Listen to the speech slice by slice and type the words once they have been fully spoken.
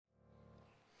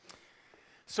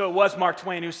So it was Mark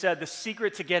Twain who said, the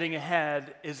secret to getting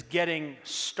ahead is getting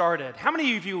started. How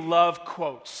many of you love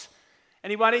quotes?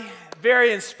 Anybody?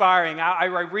 Very inspiring. I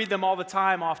read them all the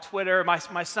time off Twitter.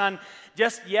 My son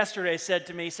just yesterday said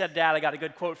to me, he said, Dad, I got a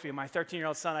good quote for you, my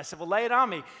 13-year-old son. I said, well, lay it on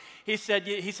me. He said,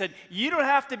 you don't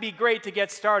have to be great to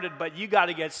get started, but you got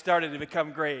to get started to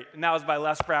become great. And that was by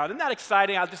Les Brown. Isn't that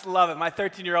exciting? I just love it. My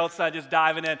 13-year-old son just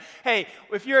diving in. Hey,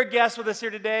 if you're a guest with us here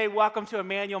today, welcome to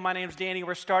Emmanuel. My name's Danny.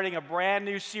 We're starting a brand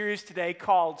new series today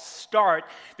called Start,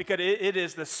 because it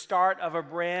is the start of a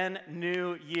brand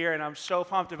new year, and I'm so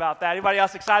pumped about that. Anybody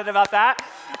else excited about that?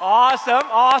 Awesome,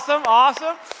 awesome,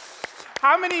 awesome.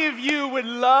 How many of you would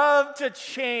love to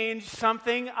change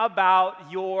something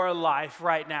about your life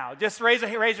right now? Just raise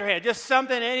your hand. Just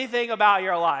something, anything about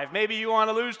your life. Maybe you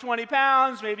want to lose 20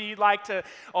 pounds. Maybe you'd like to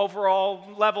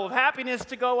overall level of happiness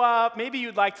to go up. Maybe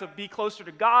you'd like to be closer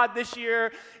to God this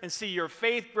year and see your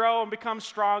faith grow and become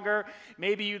stronger.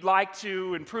 Maybe you'd like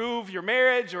to improve your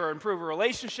marriage or improve a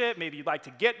relationship. Maybe you'd like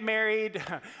to get married.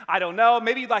 I don't know.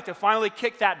 Maybe you'd like to finally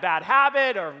kick that bad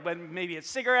habit, or maybe it's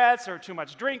cigarettes or too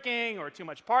much drinking or too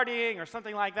much partying or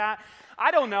something like that.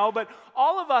 I don't know, but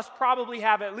all of us probably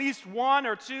have at least one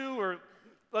or two, or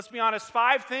let's be honest,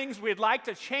 5 things we'd like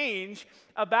to change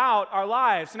about our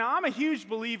lives. Now, I'm a huge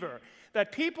believer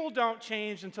that people don't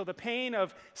change until the pain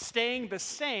of staying the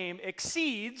same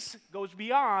goes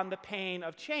beyond the pain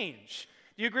of change.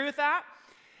 Do you agree with that?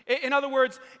 In other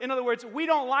words, we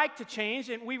don't like to change,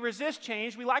 and we resist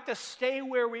change. We like to stay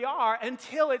where we are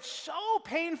until it's so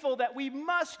painful that we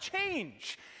must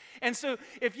change. And so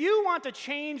if you want to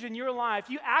change in your life,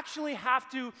 you actually have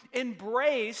to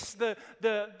embrace the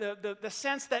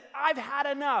sense that I've had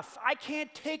enough. I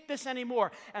can't take this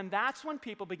anymore. And that's when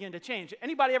people begin to change.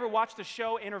 Anybody ever watch the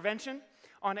show Intervention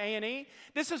on A&E?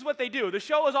 This is what they do. The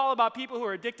show is all about people who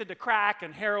are addicted to crack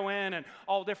and heroin and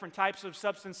all different types of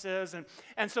substances.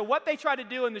 And so what they try to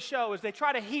do in the show is they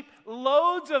try to heap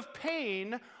loads of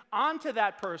pain onto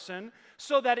that person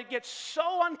so that it gets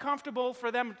so uncomfortable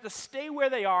for them to stay where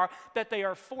they are that they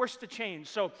are forced to change.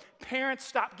 So parents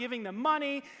stop giving them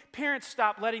money, parents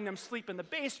stop letting them sleep in the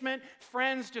basement,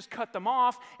 friends just cut them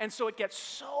off, and so it gets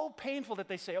so painful that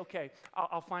they say, okay,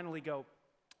 I'll finally go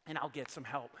and I'll get some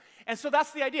help. And so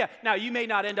that's the idea. Now, you may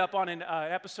not end up on an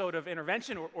episode of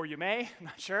Intervention, or you may, I'm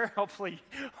not sure. Hopefully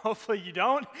you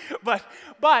don't.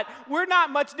 But we're not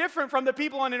much different from the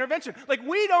people on Intervention. Like,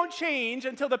 we don't change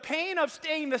until the pain of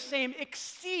staying the same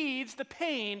exceeds the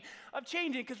pain of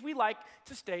changing, because we like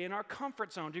to stay in our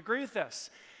comfort zone. Do you agree with this?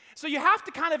 So you have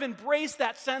to kind of embrace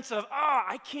that sense of,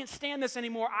 I can't stand this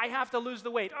anymore. I have to lose the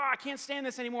weight. I can't stand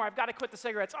this anymore. I've got to quit the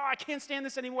cigarettes. I can't stand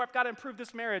this anymore. I've got to improve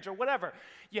this marriage, or whatever.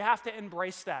 You have to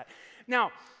embrace that.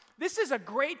 Now, this is a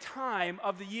great time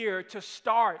of the year to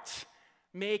start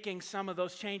making some of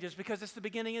those changes, because it's the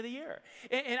beginning of the year.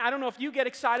 And I don't know if you get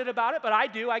excited about it, but I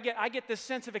do. I get this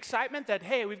sense of excitement that,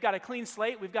 hey, we've got a clean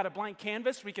slate, we've got a blank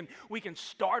canvas, we can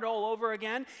start all over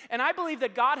again. And I believe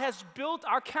that God has built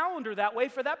our calendar that way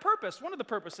for that purpose. One of the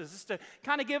purposes is to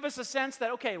kind of give us a sense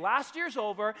that, okay, last year's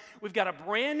over, we've got a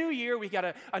brand new year, we've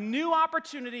got a new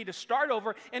opportunity to start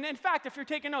over. And in fact, if you're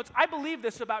taking notes, I believe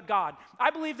this about God. I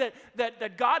believe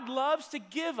that God loves to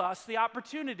give us the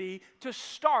opportunity to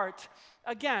start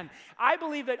again. I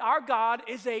believe that our God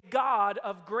is a God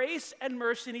of grace and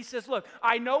mercy, and he says, look,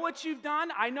 I know what you've done.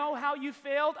 I know how you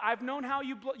failed. I've known how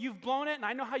you've blown it, and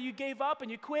I know how you gave up and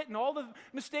you quit and all the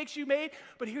mistakes you made,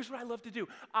 but here's what I love to do.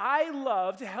 I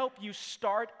love to help you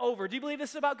start over. Do you believe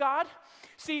this about God?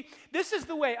 See, this is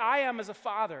the way I am as a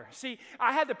father. See,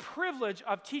 I had the privilege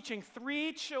of teaching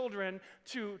 3 children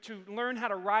to learn how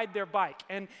to ride their bike,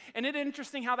 and isn't it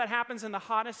interesting how that happens in the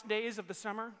hottest days of the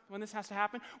summer when this has to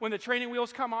happen, when the training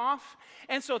wheels come off?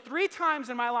 And so 3 times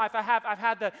in my life I've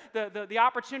had the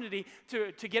opportunity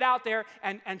to get out there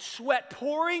and sweat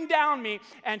pouring down me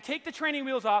and take the training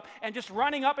wheels off and just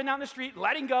running up and down the street,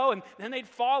 letting go, and then they'd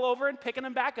fall over and picking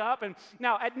them back up. And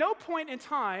now, at no point in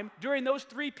time during those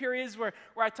 3 periods where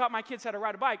I taught my kids how to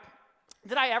ride a bike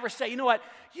did I ever say, you know what,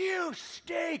 you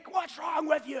stink, what's wrong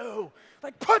with you?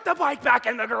 Like, put the bike back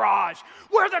in the garage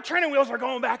where the training wheels are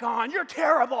going back on, you're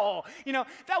terrible. You know,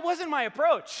 that wasn't my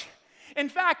approach. In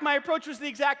fact, my approach was the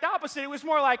exact opposite. It was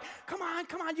more like, come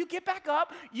on, you get back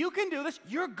up. You can do this.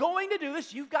 You're going to do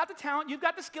this. You've got the talent. You've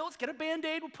got the skills. Get a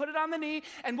Band-Aid. We'll put it on the knee,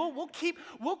 and we'll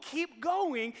keep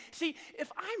going. See,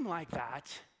 if I'm like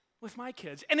that with my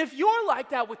kids, and if you're like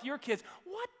that with your kids,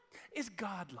 what is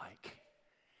God like?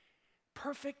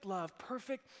 Perfect love,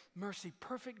 perfect mercy,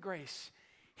 perfect grace.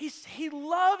 He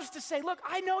loves to say, look,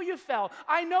 I know you fell.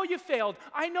 I know you failed.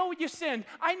 I know you sinned.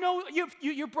 I know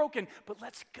you're broken. But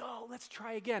let's go. Let's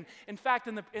try again. In fact,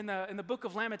 in the book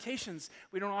of Lamentations,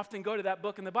 we don't often go to that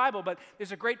book in the Bible, but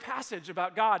there's a great passage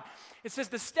about God. It says,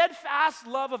 the steadfast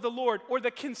love of the Lord, or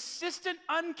the consistent,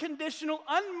 unconditional,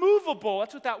 unmovable,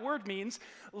 that's what that word means,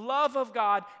 love of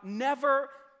God never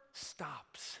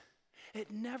stops. It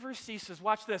never ceases.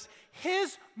 Watch this.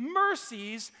 His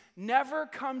mercies never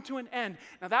come to an end.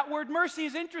 Now, that word mercy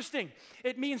is interesting.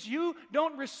 It means you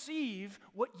don't receive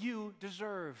what you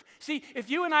deserve. See, if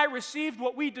you and I received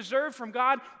what we deserve from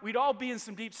God, we'd all be in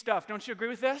some deep stuff. Don't you agree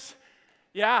with this?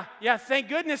 Yeah, thank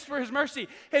goodness for His mercy.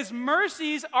 His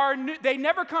mercies are new. They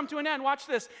never come to an end. Watch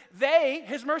this.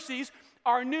 His mercies,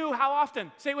 are new how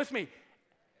often? Say it with me.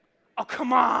 Oh,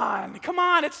 come on.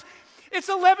 It's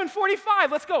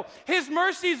 11:45. Let's go. His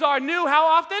mercies are new how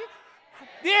often?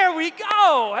 There we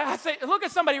go. Look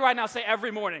at somebody right now. Say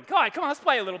every morning. Come on. Let's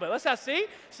play a little bit. See,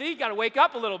 you got to wake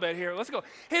up a little bit here. Let's go.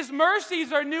 His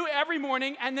mercies are new every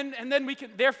morning, and then we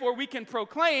can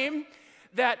proclaim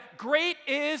that great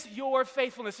is your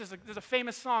faithfulness. There's a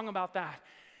famous song about that.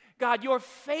 God, your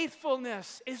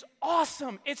faithfulness is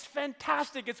awesome. It's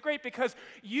fantastic. It's great because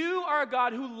you are a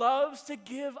God who loves to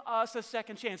give us a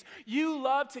second chance. You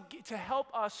love to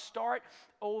help us start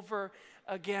over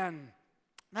again.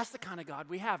 That's the kind of God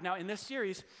we have. Now, in this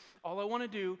series, all I want to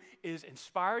do is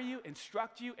inspire you,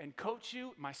 instruct you, and coach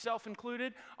you, myself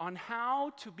included, on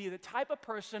how to be the type of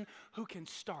person who can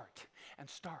start and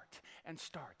start and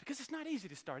start. Because it's not easy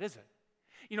to start, is it?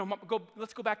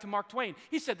 Let's go back to Mark Twain.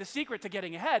 He said the secret to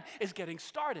getting ahead is getting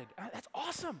started. That's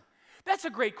awesome. That's a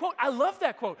great quote. I love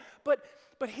that quote. But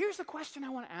here's the question I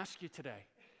want to ask you today.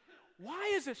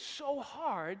 Why is it so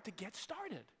hard to get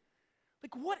started?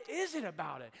 Like, what is it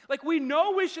about it? Like, we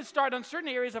know we should start on certain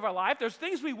areas of our life. There's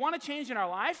things we want to change in our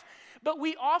life, but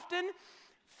we often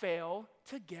fail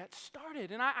to get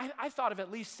started. And I thought of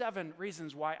at least 7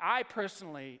 reasons why I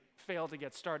personally fail to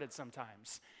get started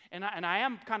sometimes. And I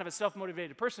am kind of a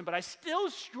self-motivated person, but I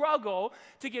still struggle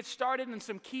to get started in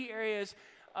some key areas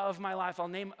of my life. I'll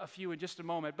name a few in just a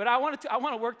moment. But I want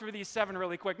to work through these 7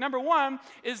 really quick. Number 1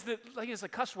 is it's a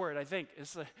cuss word, I think.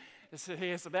 It's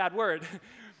a bad word.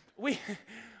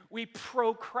 We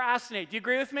procrastinate. Do you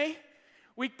agree with me?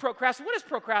 We procrastinate. What is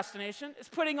procrastination? It's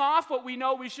putting off what we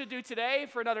know we should do today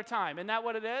for another time. Isn't that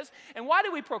what it is? And why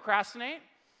do we procrastinate?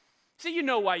 See, you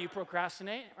know why you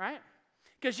procrastinate, right?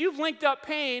 Because you've linked up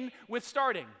pain with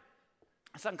starting.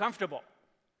 It's uncomfortable.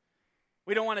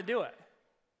 We don't want to do it.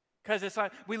 Because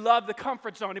we love the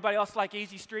comfort zone. Anybody else like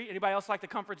Easy Street? Anybody else like the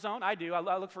comfort zone? I do.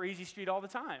 I look for Easy Street all the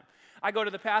time. I go to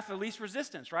the path of least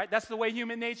resistance, right? That's the way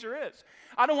human nature is.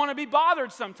 I don't want to be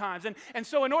bothered sometimes. And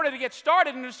so in order to get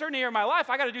started in a certain area of my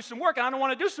life, I got to do some work. And I don't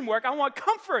want to do some work. I want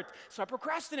comfort. So I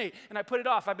procrastinate. And I put it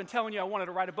off. I've been telling you I wanted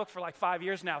to write a book for like 5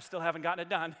 years now. Still haven't gotten it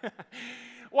done.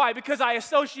 Why? Because I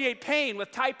associate pain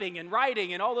with typing and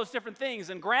writing and all those different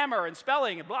things and grammar and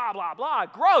spelling and blah, blah, blah.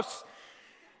 Gross.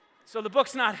 So the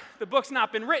book's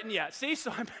not been written yet. See,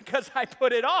 because I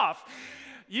put it off.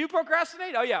 You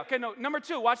procrastinate? Oh yeah. Okay. No. Number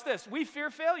 2. Watch this. We fear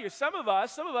failure. Some of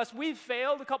us, we've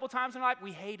failed a couple times in life.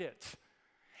 We hate it,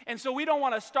 and so we don't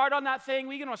want to start on that thing.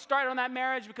 We don't want to start on that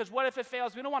marriage because what if it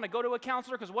fails? We don't want to go to a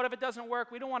counselor because what if it doesn't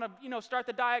work? We don't want to, start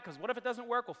the diet because what if it doesn't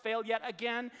work? We'll fail yet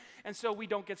again, and so we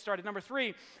don't get started. Number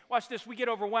 3. Watch this. We get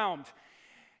overwhelmed.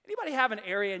 Anybody have an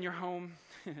area in your home?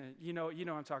 you know what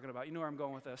I'm talking about. You know where I'm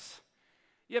going with this.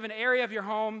 You have an area of your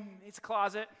home, it's a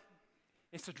closet,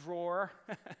 it's a drawer,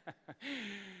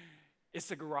 it's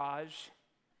a garage.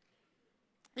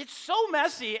 It's so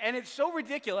messy and it's so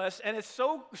ridiculous and it's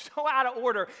so out of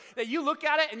order that you look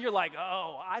at it and you're like,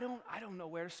 oh, I don't know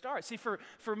where to start. See, for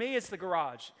me, it's the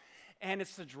garage. And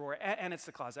it's the drawer, and it's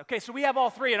the closet. Okay, so we have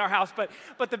all 3 in our house, but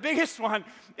the biggest one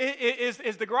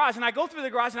is the garage. And I go through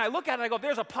the garage, and I look at it, and I go,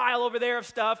 there's a pile over there of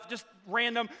stuff, just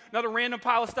random, another random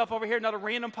pile of stuff over here, another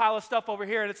random pile of stuff over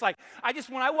here. And it's like,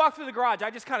 when I walk through the garage,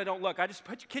 I just kind of don't look. I just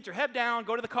get your head down,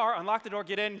 go to the car, unlock the door,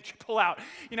 get in, pull out.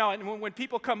 And when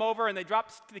people come over, and they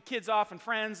drop the kids off and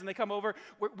friends, and they come over,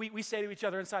 we say to each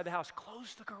other inside the house,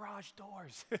 close the garage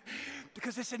doors.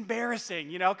 Because it's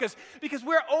embarrassing, because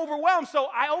we're overwhelmed. So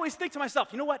I always think to myself,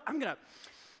 you know what,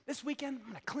 this weekend, I'm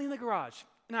going to clean the garage.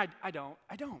 And I don't.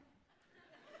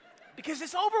 Because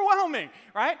it's overwhelming,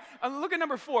 right? Look at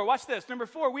number 4. Watch this. Number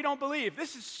 4, we don't believe.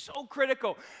 This is so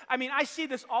critical. I mean, I see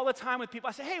this all the time with people.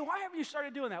 I say, hey, why haven't you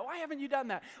started doing that? Why haven't you done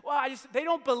that? Well, they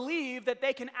don't believe that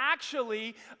they can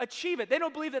actually achieve it. They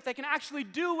don't believe that they can actually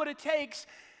do what it takes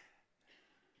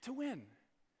to win.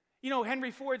 You know, Henry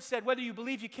Ford said, whether you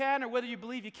believe you can or whether you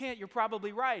believe you can't, you're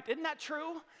probably right. Isn't that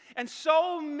true? And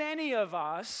so many of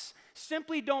us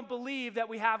simply don't believe that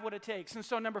we have what it takes. And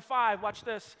so number 5, watch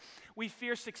this. We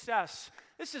fear success.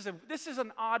 This is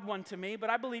an odd one to me, but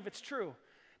I believe it's true.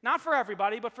 Not for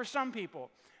everybody, but for some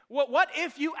people. What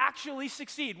if you actually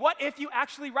succeed? What if you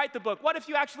actually write the book? What if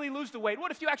you actually lose the weight? What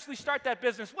if you actually start that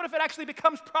business? What if it actually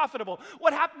becomes profitable?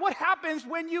 What happens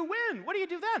when you win? What do you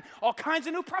do then? All kinds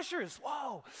of new pressures.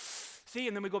 Whoa. See,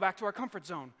 and then we go back to our comfort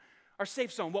zone, our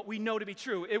safe zone, what we know to be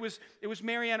true. It was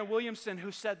Marianne Williamson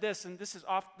who said this, and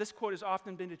this quote has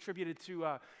often been attributed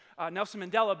to Nelson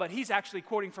Mandela, but he's actually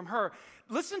quoting from her.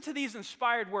 Listen to these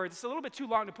inspired words. It's a little bit too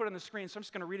long to put on the screen, so I'm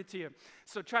just going to read it to you.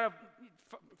 So try to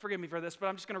forgive me for this, but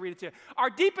I'm just going to read it to you. Our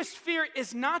deepest fear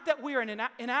is not that we are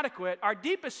inadequate. Our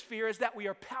deepest fear is that we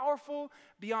are powerful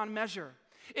beyond measure.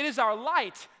 It is our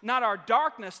light, not our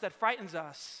darkness, that frightens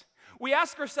us. We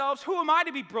ask ourselves, who am I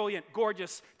to be brilliant,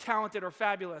 gorgeous, talented, or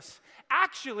fabulous?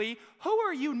 Actually, who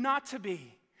are you not to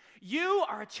be? You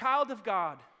are a child of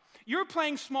God. Your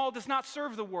playing small does not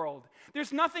serve the world.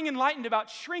 There's nothing enlightened about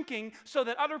shrinking so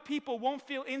that other people won't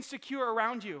feel insecure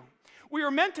around you. We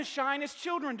are meant to shine as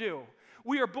children do.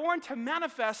 We are born to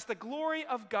manifest the glory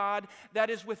of God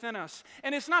that is within us.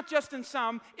 And it's not just in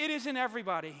some, it is in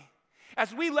everybody.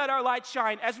 As we let our light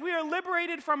shine, as we are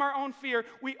liberated from our own fear,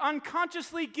 we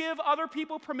unconsciously give other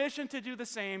people permission to do the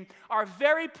same. Our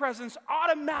very presence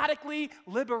automatically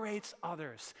liberates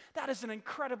others. That is an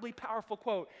incredibly powerful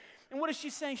quote. And what is she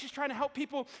saying? She's trying to help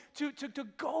people to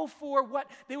go for what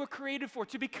they were created for,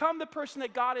 to become the person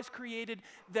that God has created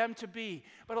them to be.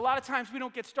 But a lot of times we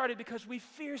don't get started because we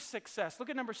fear success. Look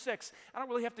at number 6. I don't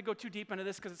really have to go too deep into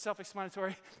this because it's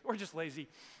self-explanatory. We're just lazy.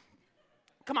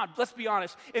 Come on, let's be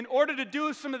honest. In order to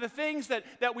do some of the things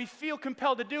that we feel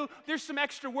compelled to do, there's some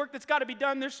extra work that's got to be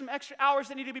done. There's some extra hours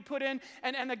that need to be put in.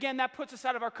 And again, that puts us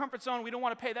out of our comfort zone. We don't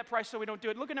want to pay that price, so we don't do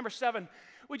it. Look at number 7.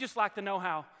 We just lack the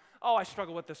know-how. Oh, I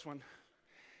struggle with this one.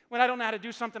 When I don't know how to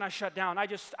do something, I shut down. I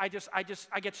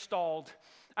get stalled.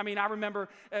 I mean, I remember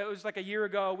it was like a year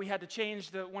ago. We had to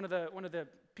change one of the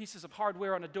pieces of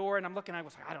hardware on a door, and I'm looking. I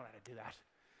was like, I don't know how to do that.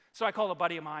 So I called a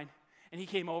buddy of mine, and he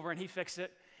came over and he fixed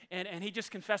it. And he just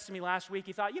confessed to me last week.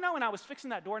 He thought, when I was fixing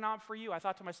that doorknob for you, I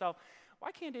thought to myself,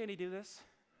 why can't Danny do this?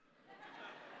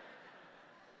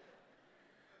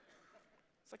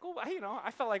 It's like,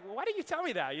 I felt like, why didn't you tell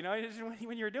me that?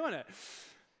 When you were doing it.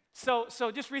 So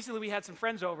just recently we had some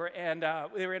friends over, and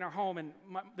they were in our home, and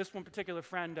this one particular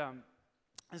friend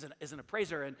is an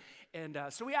appraiser, and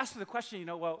so we asked her the question,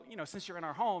 since you're in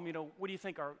our home, what do you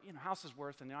think our house is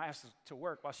worth? And I asked her to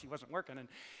work while she wasn't working,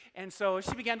 and so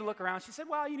she began to look around. She said,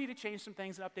 well, you need to change some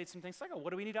things and update some things. Like, oh, what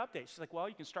do we need to update? She's like, well,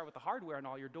 you can start with the hardware on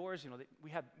all your doors.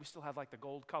 We still have like the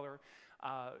gold color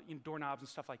doorknobs and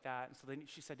stuff like that. And so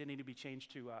she said they need to be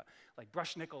changed to like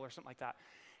brushed nickel or something like that.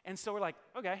 And so we're like,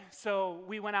 okay. So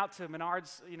we went out to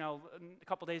Menards, a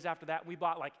couple days after that. We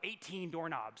bought like 18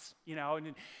 doorknobs,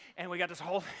 and we got this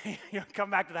whole thing, come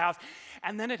back to the house.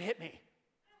 And then it hit me.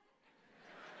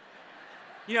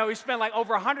 We spent like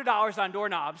over $100 on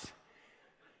doorknobs.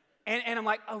 And I'm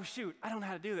like, oh, shoot, I don't know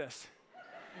how to do this.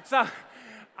 So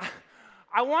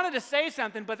I wanted to say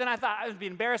something, but then I thought I would be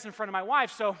embarrassed in front of my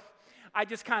wife. So I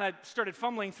just kind of started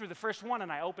fumbling through the first one,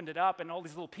 and I opened it up, and all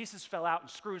these little pieces fell out, and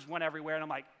screws went everywhere, and I'm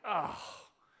like, oh,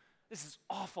 this is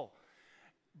awful.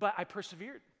 But I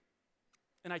persevered,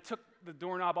 and I took the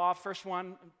doorknob off, first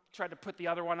one, and tried to put the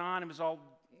other one on. It was all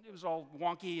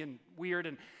wonky and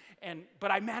weird,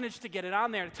 but I managed to get it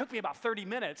on there, and it took me about 30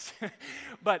 minutes.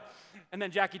 And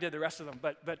then Jackie did the rest of them.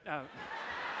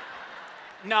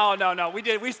 No,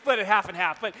 we split it half and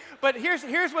half. But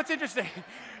here's what's interesting.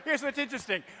 Here's what's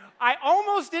interesting. I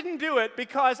almost didn't do it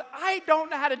because I don't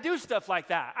know how to do stuff like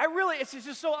that. It's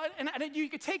just so, and you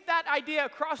could take that idea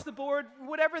across the board,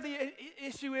 whatever the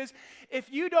issue is.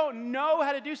 If you don't know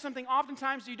how to do something,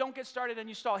 oftentimes you don't get started and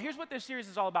you stall. Here's what this series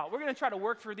is all about. We're going to try to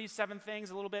work through these 7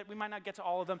 things a little bit. We might not get to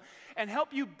all of them, and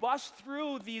help you bust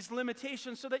through these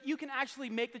limitations so that you can actually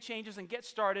make the changes and get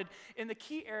started in the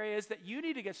key areas that you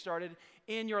need to get started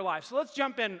in your life. So let's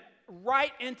jump in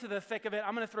right into the thick of it.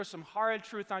 I'm going to throw some hard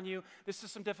truth on you. This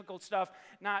is some difficult stuff,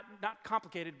 not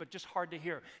complicated, but just hard to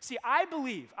hear. See, I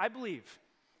believe,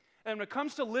 and when it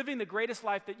comes to living the greatest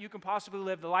life that you can possibly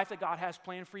live, the life that God has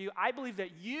planned for you, I believe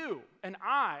that you and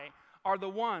I are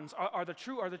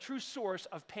the true source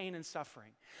of pain and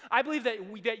suffering. I believe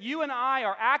that you and I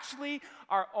are actually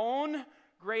our own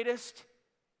greatest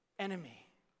enemy.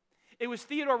 It was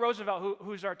Theodore Roosevelt,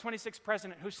 who's our 26th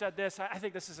president, who said this. I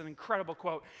think this is an incredible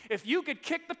quote. If you could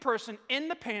kick the person in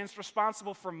the pants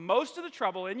responsible for most of the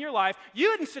trouble in your life, you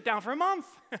wouldn't sit down for a month.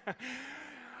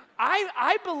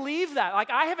 I believe that.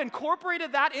 Like, I have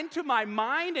incorporated that into my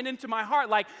mind and into my heart.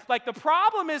 Like the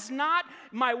problem is not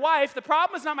my wife. The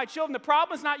problem is not my children. The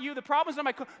problem is not you. The problem is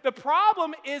not the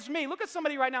problem is me. Look at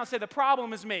somebody right now and say, the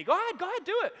problem is me. Go ahead,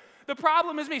 do it. The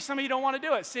problem is me. Some of you don't want to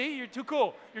do it. See, you're too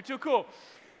cool. You're too cool.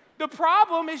 The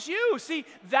problem is you. See,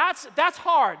 that's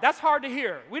hard. That's hard to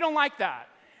hear. We don't like that.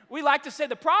 We like to say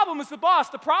the problem is the boss.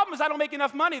 The problem is I don't make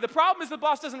enough money. The problem is the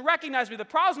boss doesn't recognize me. The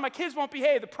problem is my kids won't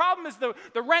behave. The problem is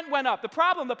the rent went up. The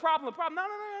problem.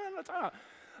 No.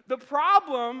 The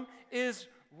problem is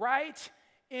right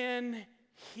in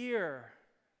here.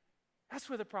 That's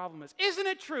where the problem is. Isn't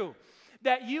it true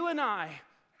that you and I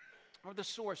are the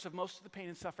source of most of the pain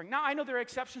and suffering? Now, I know there are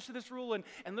exceptions to this rule, and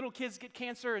little kids get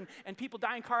cancer, and people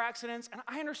die in car accidents, and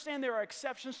I understand there are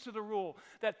exceptions to the rule,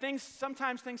 that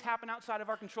sometimes things happen outside of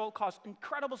our control, cause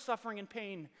incredible suffering and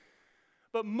pain.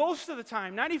 But most of the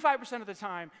time, 95% of the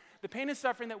time, the pain and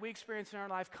suffering that we experience in our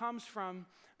life comes from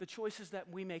the choices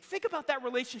that we make. Think about that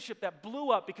relationship that blew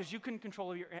up because you couldn't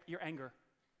control your anger.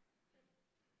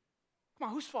 Come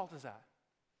on, whose fault is that?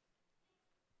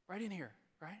 Right in here,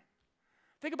 right?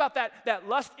 Think about that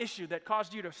lust issue that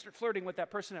caused you to start flirting with that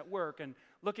person at work and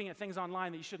looking at things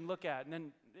online that you shouldn't look at, and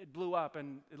then it blew up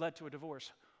and it led to a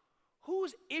divorce.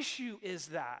 Whose issue is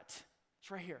that? It's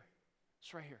right here.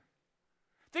 It's right here.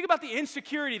 Think about the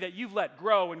insecurity that you've let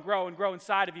grow and grow and grow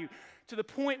inside of you to the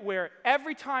point where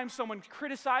every time someone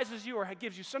criticizes you or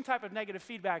gives you some type of negative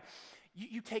feedback,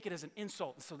 you take it as an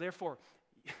insult. And so therefore,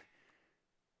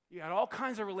 you got all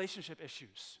kinds of relationship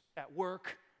issues at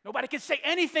work. Nobody can say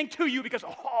anything to you because,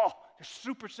 you're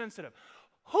super sensitive.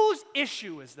 Whose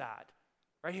issue is that?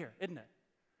 Right here, isn't it?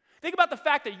 Think about the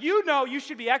fact that you know you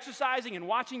should be exercising and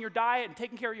watching your diet and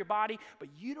taking care of your body, but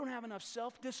you don't have enough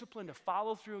self-discipline to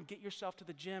follow through and get yourself to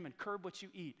the gym and curb what you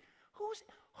eat.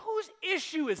 Whose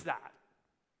issue is that?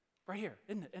 Right here,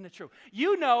 isn't it true?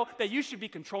 You know that you should be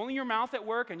controlling your mouth at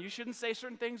work and you shouldn't say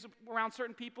certain things around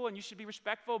certain people and you should be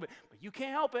respectful, but you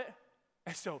can't help it.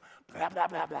 And so, blah, blah,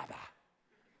 blah, blah, blah.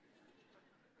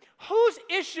 Whose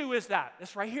issue is that?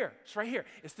 It's right here. It's right here.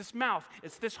 It's this mouth.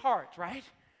 It's this heart, right?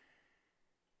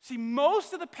 See,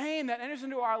 most of the pain that enters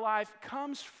into our life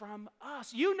comes from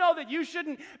us. You know that you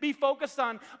shouldn't be focused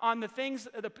on the things,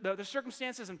 the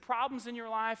circumstances and problems in your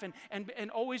life and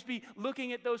always be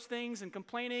looking at those things and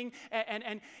complaining.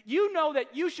 And you know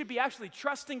that you should be actually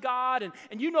trusting God.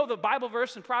 And you know the Bible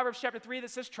verse in Proverbs chapter 3 that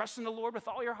says, trust in the Lord with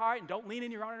all your heart and don't lean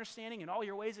in your own understanding. In all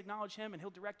your ways acknowledge Him and He'll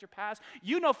direct your paths.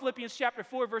 You know Philippians chapter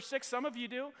 4 verse 6, some of you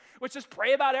do, which says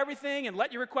pray about everything and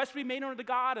let your requests be made known to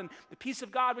God, and the peace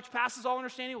of God which passes all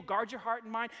understanding will guard your heart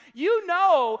and mind. You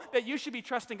know that you should be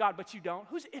trusting God, but you don't.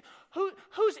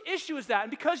 Whose issue is that? And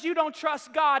because you don't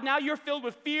trust God, now you're filled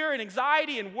with fear and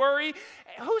anxiety and worry.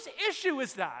 Whose issue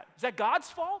is that? Is that God's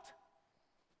fault?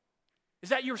 Is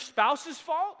that your spouse's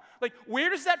fault? Like, where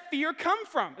does that fear come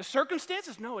from? The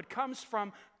circumstances? No, it comes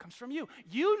from you.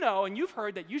 You know, and you've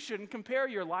heard that you shouldn't compare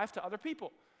your life to other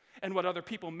people and what other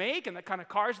people make and the kind of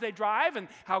cars they drive and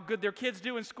how good their kids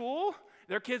do in school.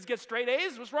 Their kids get straight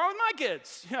A's. What's wrong with my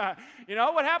kids? Yeah,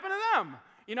 what happened to them?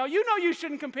 You know you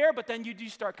shouldn't compare, but then you do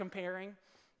start comparing.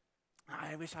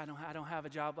 I wish I don't have a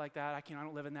job like that. I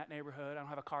don't live in that neighborhood. I don't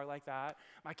have a car like that.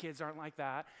 My kids aren't like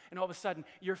that. And all of a sudden,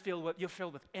 you're filled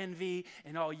with envy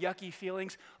and all yucky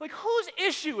feelings. Like, whose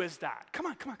issue is that? Come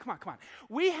on.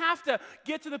 We have to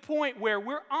get to the point where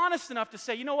we're honest enough to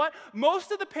say, you know what?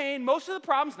 Most of the pain, most of the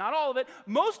problems, not all of it,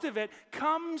 most of it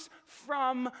comes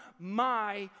from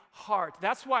my heart.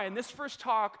 That's why in this first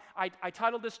talk, I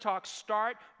titled this talk,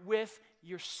 Start with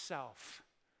Yourself.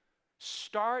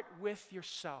 Start with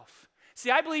yourself. See,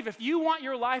 I believe if you want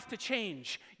your life to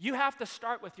change, you have to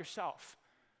start with yourself.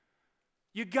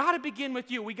 You got to begin with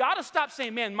you. We got to stop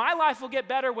saying, man, my life will get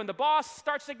better when the boss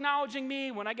starts acknowledging me,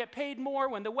 when I get paid more,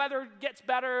 when the weather gets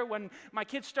better, when my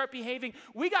kids start behaving.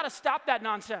 We got to stop that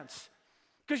nonsense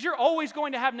because you're always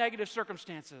going to have negative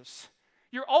circumstances.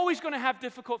 You're always going to have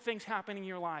difficult things happening in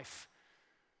your life.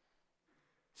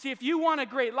 See, if you want a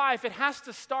great life, it has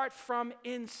to start from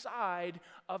inside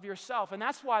of yourself. And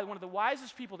that's why one of the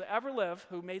wisest people to ever live,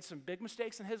 who made some big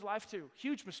mistakes in his life too,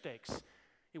 huge mistakes.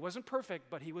 He wasn't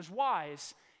perfect, but he was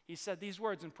wise. He said these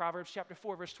words in Proverbs chapter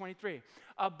 4, verse 23.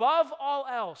 Above all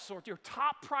else, or your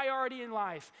top priority in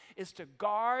life, is to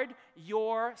guard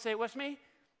your, say it with me,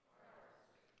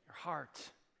 your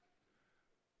heart.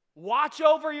 Watch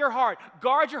over your heart.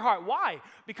 Guard your heart. Why?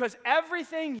 Because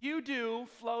everything you do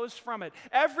flows from it.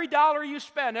 Every dollar you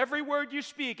spend, every word you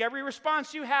speak, every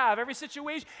response you have, every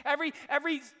situation, every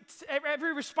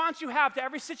response you have to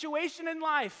every situation in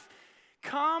life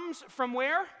comes from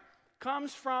where?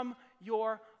 Comes from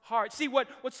your heart. See, what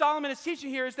Solomon is teaching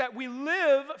here is that we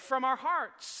live from our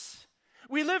hearts.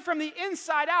 We live from the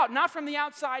inside out, not from the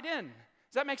outside in.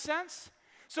 Does that make sense?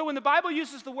 So when the Bible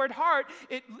uses the word heart,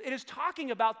 it is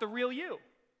talking about the real you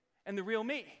and the real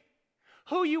me.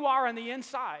 Who you are on the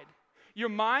inside. Your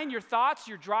mind, your thoughts,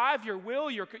 your drive, your will,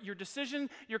 your decision,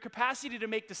 your capacity to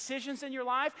make decisions in your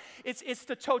life. It's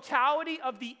the totality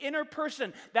of the inner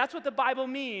person. That's what the Bible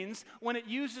means when it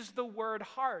uses the word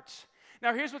heart.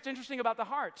 Now, here's what's interesting about the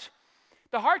heart.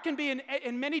 The heart can be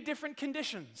in many different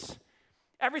conditions.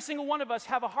 Every single one of us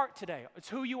have a heart today. It's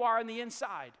who you are on the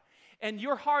inside. And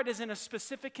your heart is in a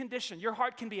specific condition. Your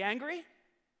heart can be angry,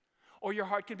 or your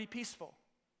heart can be peaceful.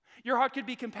 Your heart could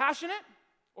be compassionate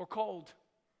or cold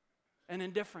and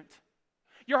indifferent.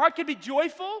 Your heart could be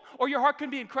joyful, or your heart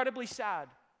can be incredibly sad.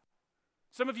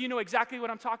 Some of you know exactly what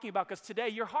I'm talking about, because today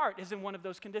your heart is in one of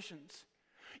those conditions.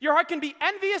 Your heart can be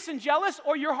envious and jealous,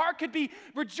 or your heart could be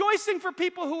rejoicing for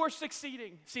people who are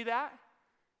succeeding. See that?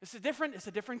 It's a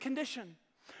different condition.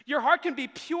 Your heart can be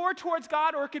pure towards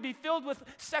God, or it could be filled with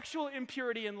sexual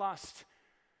impurity and lust.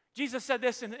 Jesus said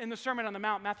this in the Sermon on the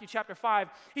Mount, Matthew chapter 5.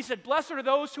 He said, "Blessed are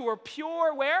those who are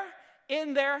pure," where?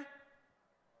 In their.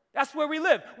 That's where we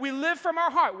live. We live from our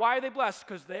heart. Why are they blessed?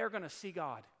 Because they are going to see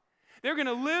God. They're going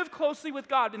to live closely with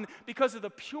God because of the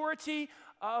purity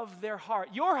of their heart.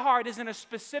 Your heart is in a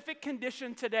specific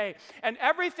condition today, and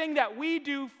everything that we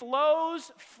do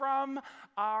flows from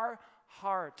our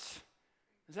heart.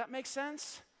 Does that make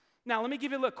sense? Now, let me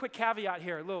give you a little quick caveat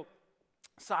here, a little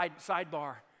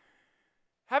sidebar.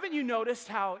 Haven't you noticed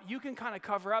how you can kind of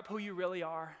cover up who you really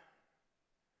are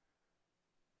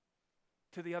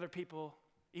to the other people,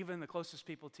 even the closest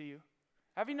people to you?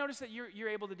 Have you noticed that you're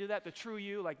able to do that, the true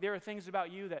you? Like there are things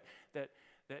about you that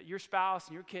your spouse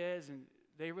and your kids, and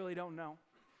they really don't know.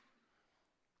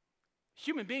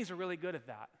 Human beings are really good at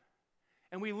that.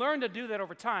 And we learn to do that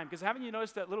over time, because haven't you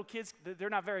noticed that little kids, they're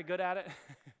not very good at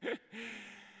it?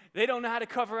 They don't know how to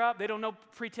cover up. They don't know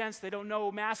pretense. They don't know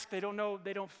mask. They don't know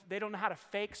how to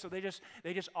fake. So they just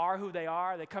are who they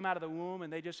are. They come out of the womb,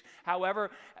 and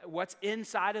however, what's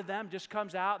inside of them just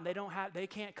comes out, and they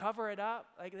can't cover it up.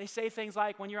 Like they say things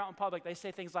like, when you're out in public, they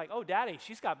say things like, "Oh, Daddy,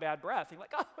 she's got bad breath." You're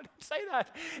like, "Oh, don't say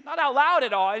that." Not out loud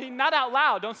at all. I mean, not out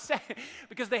loud. Don't say it,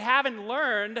 because they haven't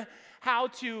learned how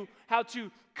to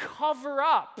cover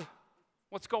up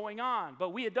what's going on. But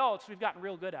we adults, we've gotten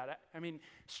real good at it. I mean,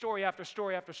 story after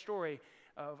story after story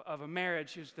of a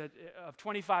marriage of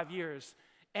 25 years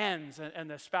ends, and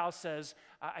the spouse says,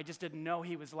 "I just didn't know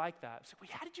he was like that." So,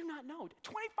 how did you not know?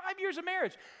 25 years of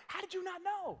marriage. How did you not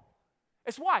know?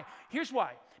 It's why. Here's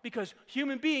why. Because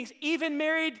human beings, even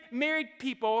married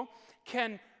people,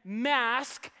 can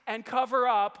mask and cover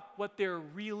up what they're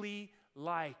really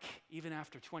like, even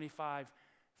after 25,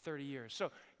 30 years.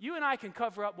 So you and I can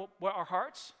cover up what our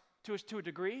hearts to a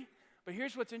degree, but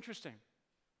here's what's interesting.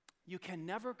 You can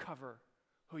never cover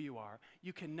who you are.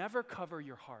 You can never cover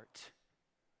your heart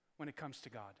when it comes to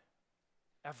God,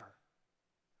 ever.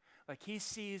 Like he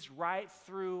sees right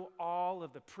through all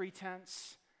of the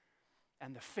pretense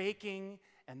and the faking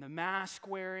and the mask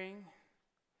wearing.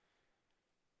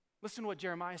 Listen to what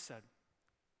Jeremiah said.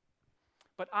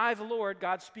 "But I, the Lord,"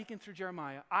 God speaking through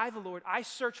Jeremiah, "I, the Lord, I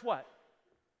search" what?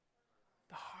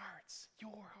 The hearts,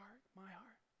 your heart, my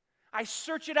heart. I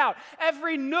search it out.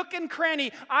 Every nook and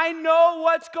cranny. I know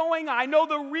what's going on. I know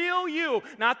the real you,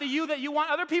 not the you that you want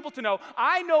other people to know.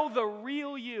 I know the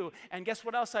real you. And guess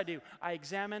what else I do? I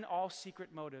examine all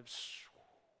secret motives.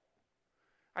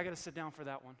 I got to sit down for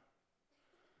that one.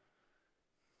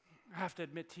 I have to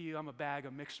admit to you, I'm a bag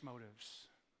of mixed motives.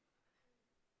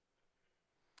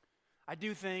 I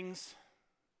do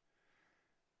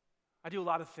a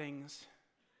lot of things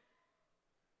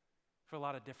for a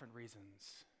lot of different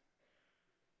reasons.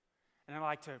 And I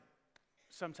like to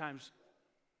sometimes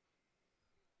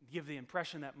give the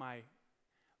impression that my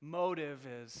motive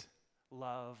is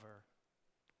love or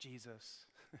Jesus.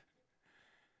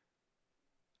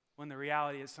 When the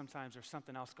reality is sometimes there's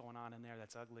something else going on in there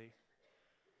that's ugly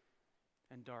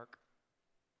and dark.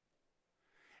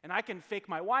 And I can fake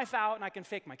my wife out, and I can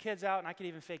fake my kids out, and I can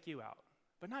even fake you out.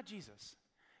 But not Jesus.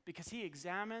 Because he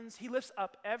lifts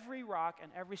up every rock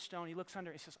and every stone. He looks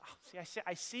under, he says, "Oh,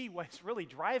 I see what's really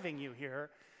driving you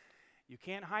here. You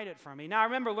can't hide it from me." Now, I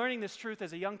remember learning this truth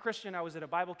as a young Christian. I was at a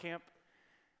Bible camp.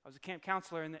 I was a camp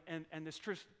counselor, and this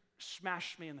truth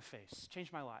smashed me in the face,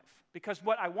 changed my life. Because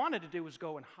what I wanted to do was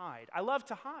go and hide. I love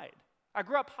to hide. I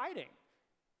grew up hiding,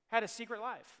 had a secret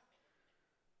life.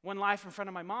 One life in front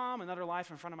of my mom, another life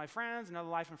in front of my friends, another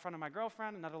life in front of my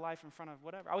girlfriend, another life in front of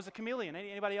whatever. I was a chameleon.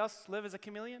 Anybody else live as a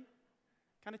chameleon?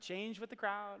 Kind of change with the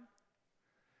crowd.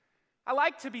 I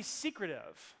like to be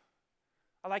secretive.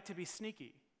 I like to be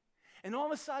sneaky. And all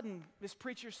of a sudden, this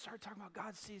preacher started talking about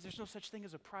God sees. There's no such thing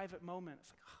as a private moment.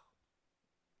 It's like,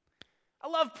 oh. I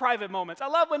love private moments. I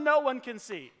love when no one can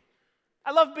see.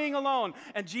 I love being alone.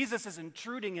 And Jesus is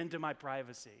intruding into my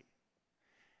privacy.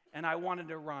 And I wanted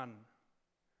to run.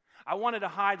 I wanted to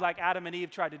hide like Adam and Eve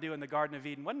tried to do in the Garden of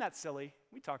Eden. Wasn't that silly?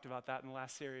 We talked about that in the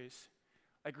last series.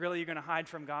 Like, really, you're going to hide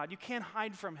from God? You can't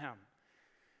hide from him.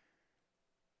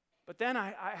 But then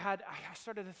I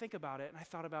started to think about it, and I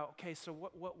thought about, okay, so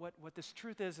what this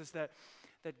truth is that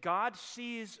God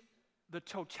sees the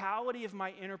totality of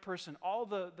my inner person, all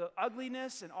the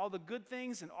ugliness and all the good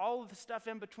things and all of the stuff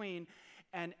in between,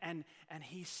 and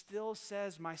he still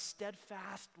says, my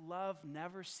steadfast love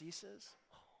never ceases.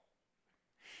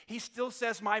 He still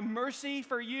says, my mercy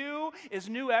for you is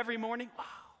new every morning. Wow.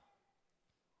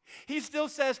 He still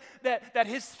says that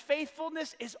his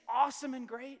faithfulness is awesome and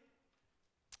great.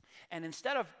 And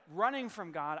instead of running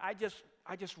from God, I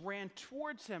just ran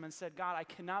towards him and said, God, I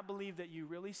cannot believe that you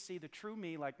really see the true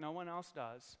me like no one else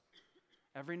does,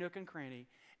 every nook and cranny,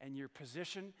 and your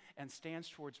position and stance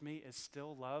towards me is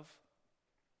still love.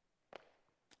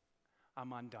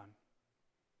 I'm undone.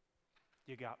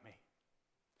 You got me.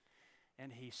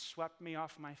 And he swept me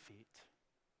off my feet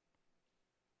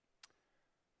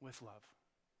with love.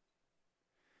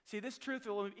 See, this truth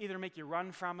will either make you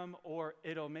run from him or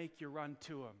it'll make you run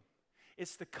to him.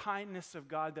 It's the kindness of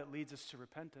God that leads us to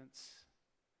repentance.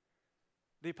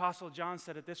 The Apostle John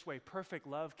said it this way, perfect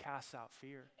love casts out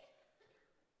fear.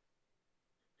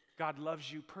 God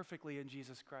loves you perfectly in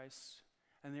Jesus Christ,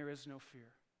 and there is no fear.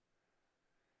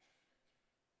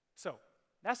 So,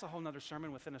 that's a whole nother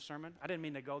sermon within a sermon. I didn't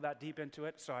mean to go that deep into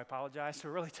it, so I apologize.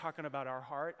 We're really talking about our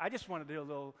heart. I just wanted to do a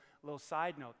little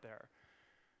side note there.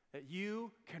 That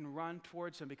you can run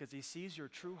towards him because he sees your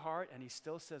true heart and he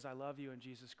still says, I love you in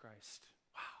Jesus Christ.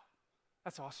 Wow,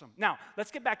 that's awesome. Now,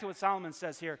 let's get back to what Solomon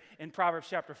says here in Proverbs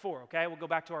chapter 4, okay? We'll go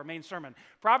back to our main sermon.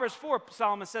 Proverbs 4,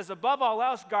 Solomon says, above all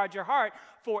else, guard your heart,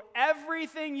 for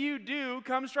everything you do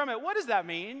comes from it. What does that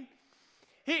mean?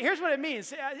 Here's what it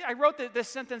means. I wrote this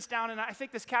sentence down, and I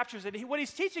think this captures it. What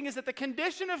he's teaching is that the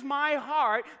condition of my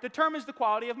heart determines the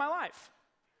quality of my life.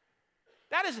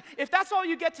 That is, if that's all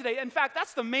you get today, in fact,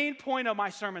 that's the main point of my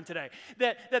sermon today,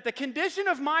 that the condition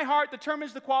of my heart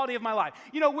determines the quality of my life.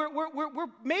 You know, we're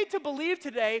made to believe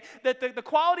today that the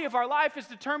quality of our life is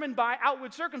determined by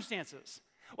outward circumstances.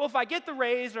 Well, if I get the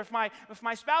raise, or if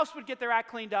my spouse would get their act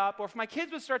cleaned up, or if my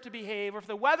kids would start to behave, or if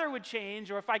the weather would change,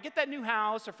 or if I get that new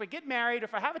house, or if I get married, or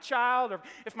if I have a child, or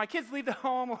if my kids leave the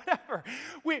home, or whatever.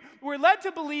 We're led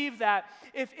to believe that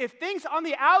if things on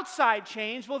the outside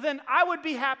change, well, then I would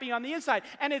be happy on the inside.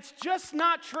 And it's just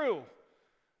not true.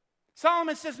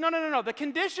 Solomon says, no. The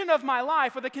condition of my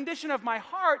life, or the condition of my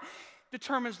heart,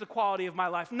 determines the quality of my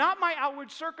life, not my outward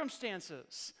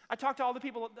circumstances. I talk to a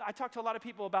lot of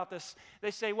people about this.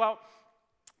 They say, well,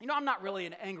 you know, I'm not really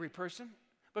an angry person,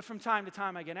 but from time to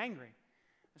time I get angry.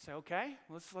 I say, okay,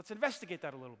 let's investigate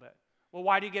that a little bit. Well,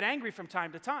 why do you get angry from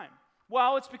time to time?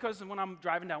 Well, it's because when I'm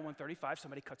driving down 135,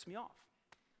 somebody cuts me off.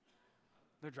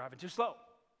 They're driving too slow.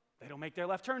 They don't make their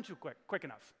left turn too quick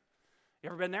enough. You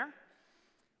ever been there?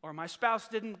 Or my spouse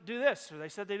didn't do this, or they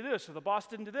said they did this, or the boss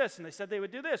didn't do this, and they said they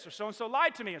would do this, or so-and-so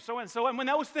lied to me, or so-and-so. And when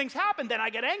those things happen, then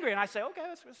I get angry, and I say, okay,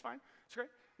 that's fine. It's great.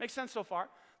 Makes sense so far.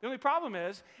 The only problem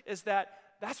is that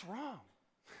that's wrong.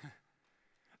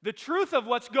 The truth of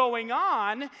what's going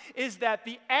on is that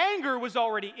the anger was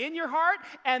already in your heart,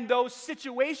 and those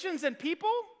situations and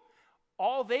people,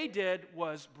 all they did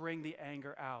was bring the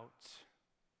anger out.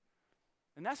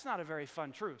 And that's not a very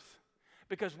fun truth,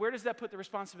 because where does that put the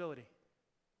responsibility?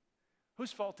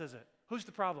 Whose fault is it? Who's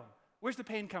the problem? Where's the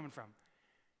pain coming from?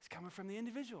 It's coming from the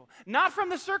individual, not from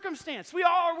the circumstance. We're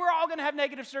all going to have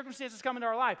negative circumstances come into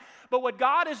our life. But what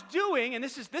God is doing, and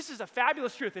this is a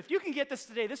fabulous truth. If you can get this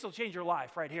today, this will change your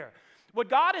life right here. What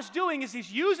God is doing is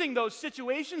he's using those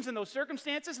situations and those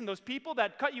circumstances and those people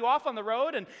that cut you off on the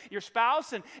road and your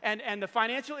spouse and the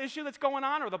financial issue that's going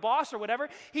on, or the boss or whatever.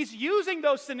 He's using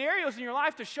those scenarios in your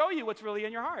life to show you what's really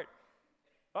in your heart.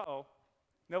 Uh-oh.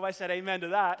 Nobody said amen to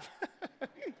that.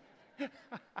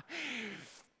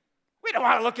 We don't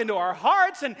want to look into our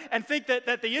hearts and think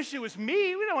that the issue is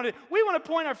me. We want to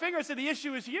point our finger and say the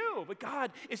issue is you. But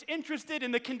God is interested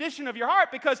in the condition of your heart,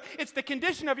 because it's the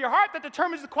condition of your heart that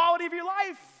determines the quality of your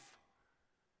life.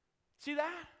 See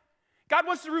that? God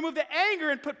wants to remove the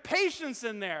anger and put patience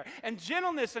in there, and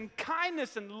gentleness and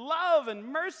kindness and love and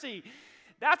mercy.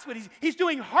 That's what he's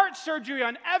doing heart surgery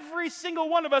on every single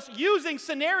one of us, using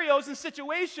scenarios and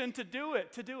situation to do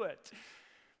it.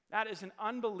 That is an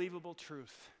unbelievable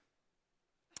truth.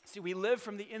 See, we live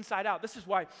from the inside out. This is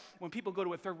why when people go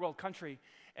to a third world country,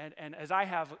 and as I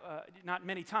have, not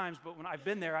many times, but when I've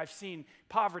been there, I've seen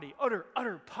poverty,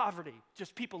 utter poverty.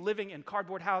 Just people living in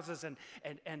cardboard houses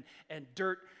and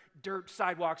dirt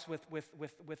sidewalks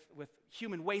with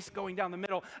human waste going down the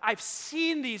middle. I've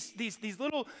seen these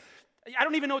little, I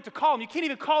don't even know what to call them. You can't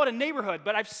even call it a neighborhood,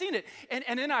 but I've seen it.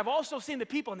 And then I've also seen the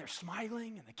people, and they're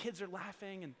smiling, and the kids are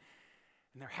laughing, and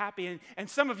they're happy. And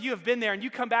some of you have been there, and you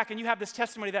come back, and you have this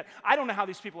testimony that, I don't know how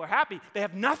these people are happy. They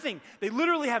have nothing. They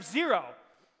literally have zero.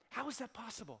 How is that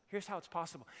possible? Here's how it's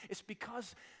possible. It's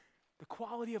because the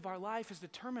quality of our life is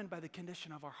determined by the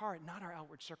condition of our heart, not our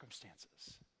outward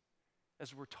circumstances,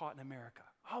 as we're taught in America.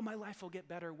 Oh, my life will get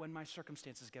better when my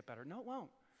circumstances get better. No, it won't.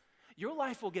 Your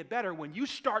life will get better when you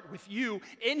start with you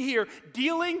in here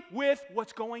dealing with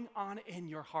what's going on in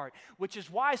your heart, which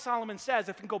is why Solomon says,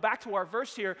 if we can go back to our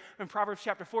verse here in Proverbs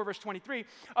chapter 4, verse 23,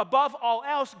 above all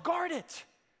else, guard it.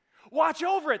 Watch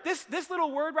over it. This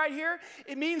little word right here,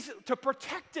 it means to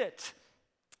protect it,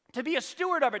 to be a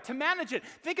steward of it, to manage it.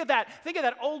 Think of that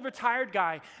old retired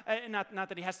guy. Not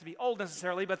that he has to be old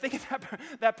necessarily, but think of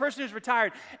that person who's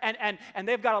retired, and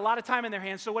they've got a lot of time in their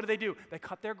hands. So what do? They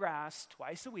cut their grass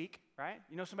twice a week, right?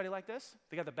 You know somebody like this?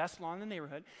 They got the best lawn in the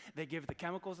neighborhood. They give the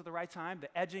chemicals at the right time.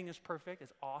 The edging is perfect.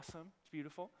 It's awesome. It's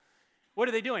beautiful. What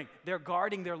are they doing? They're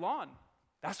guarding their lawn.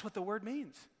 That's what the word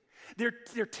means.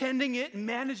 They're tending it and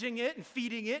managing it and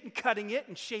feeding it and cutting it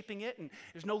and shaping it, and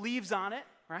there's no leaves on it,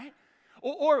 right?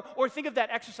 Or think of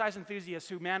that exercise enthusiast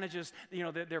who manages,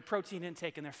 their protein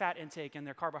intake and their fat intake and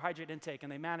their carbohydrate intake,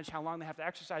 and they manage how long they have to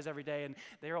exercise every day, and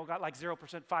they all got like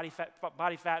 0% body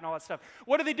fat and all that stuff.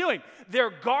 What are they doing? They're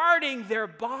guarding their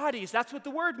bodies. That's what the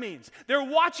word means. They're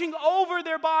watching over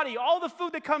their body, all the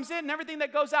food that comes in and everything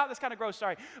that goes out. That's kind of gross,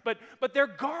 sorry, but they're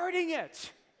guarding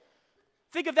it.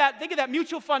 Think of that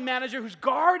mutual fund manager who's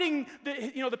guarding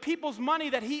the people's money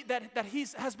that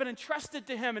has been entrusted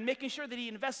to him and making sure that he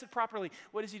invests it properly.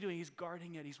 What is he doing? He's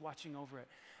guarding it. He's watching over it.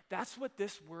 That's what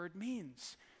this word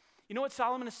means. You know what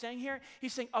Solomon is saying here?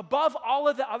 He's saying above all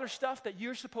of the other stuff that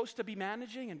you're supposed to be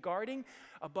managing and guarding,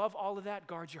 above all of that,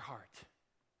 guard your heart.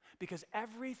 Because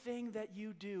everything that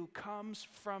you do comes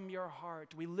from your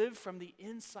heart. We live from the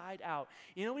inside out.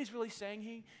 You know what he's really saying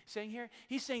here?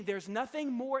 He's saying there's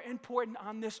nothing more important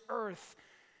on this earth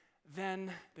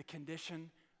than the condition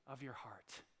of your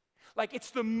heart. Like, it's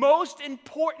the most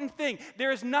important thing.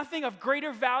 There is nothing of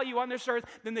greater value on this earth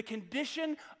than the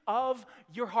condition of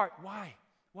your heart. Why?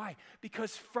 Why?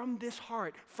 Because from this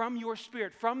heart, from your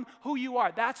spirit, from who you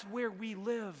are, that's where we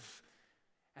live.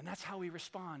 And that's how we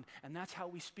respond, and that's how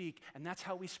we speak, and that's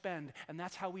how we spend, and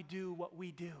that's how we do what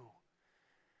we do.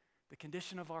 The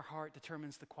condition of our heart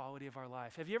determines the quality of our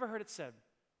life. Have you ever heard it said,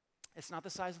 it's not the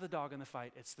size of the dog in the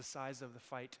fight, it's the size of the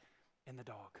fight in the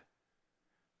dog.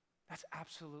 That's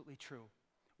absolutely true.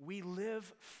 We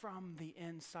live from the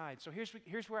inside. So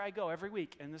here's where I go every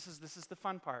week, and this is the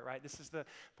fun part, right? This is the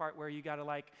part where you got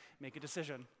to make a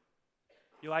decision.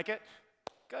 You like it?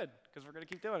 Good, because we're going to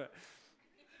keep doing it.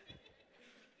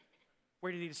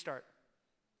 Where do you need to start?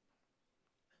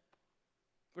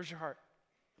 Where's your heart?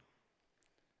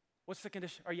 What's the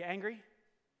condition? Are you angry?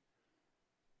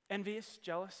 Envious?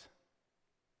 Jealous?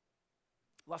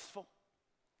 Lustful?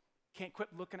 Can't quit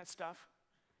looking at stuff?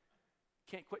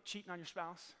 Can't quit cheating on your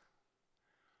spouse?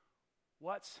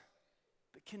 What's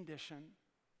the condition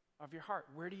of your heart?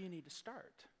 Where do you need to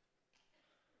start?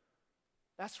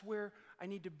 That's where I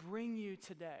need to bring you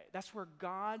today. That's where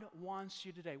God wants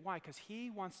you today. Why? Because He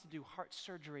wants to do heart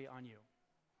surgery on you.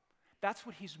 That's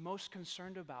what He's most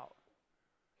concerned about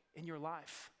in your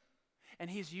life. And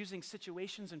He's using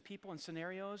situations and people and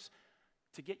scenarios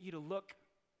to get you to look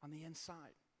on the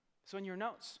inside. So in your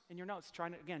notes,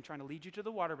 trying to lead you to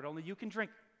the water, but only you can drink.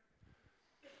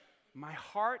 My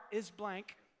heart is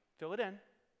blank. Fill it in.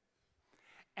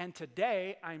 And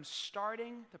today, I'm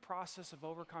starting the process of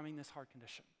overcoming this heart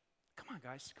condition. Come on,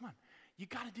 guys, come on. You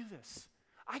got to do this.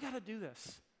 I got to do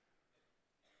this.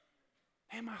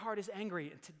 Man, my heart is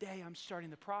angry, and today I'm starting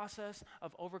the process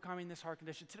of overcoming this heart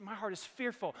condition. Today, my heart is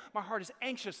fearful. My heart is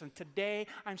anxious, and today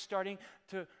I'm starting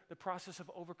the process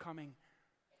of overcoming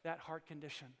that heart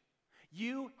condition.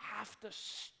 You have to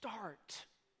start.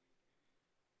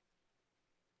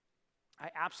 I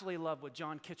absolutely love what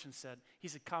John Kitchen said.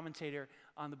 He's a commentator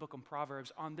on the book of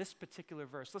Proverbs on this particular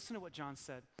verse. Listen to what John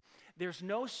said. There's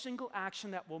no single action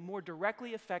that will more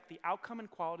directly affect the outcome and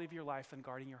quality of your life than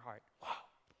guarding your heart. Wow.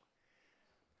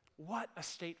 What a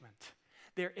statement.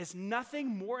 There is nothing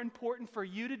more important for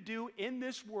you to do in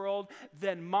this world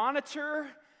than monitor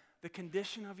the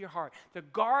condition of your heart, to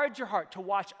guard your heart, to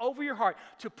watch over your heart,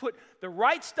 to put the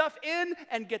right stuff in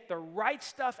and get the right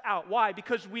stuff out. Why?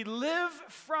 Because we live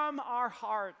from our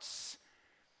hearts.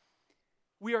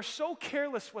 We are so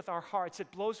careless with our hearts,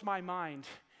 it blows my mind.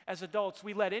 As adults,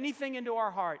 we let anything into our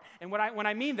heart. And when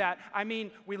I mean that, I mean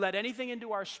we let anything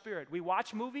into our spirit. We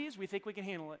watch movies, we think we can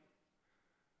handle it.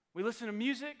 We listen to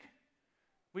music,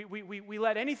 we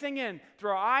let anything in through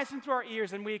our eyes and through our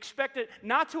ears, and we expect it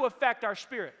not to affect our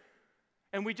spirit.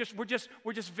 And we're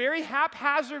just very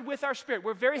haphazard with our spirit.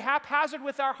 We're very haphazard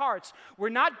with our hearts. We're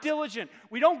not diligent.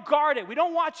 We don't guard it. We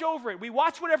don't watch over it. We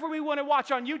watch whatever we want to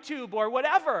watch on YouTube or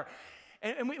whatever.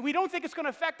 And we don't think it's going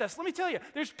to affect us. Let me tell you,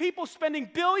 there's people spending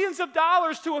billions of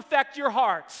dollars to affect your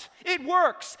heart. It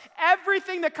works.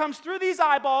 Everything that comes through these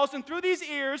eyeballs and through these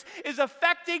ears is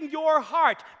affecting your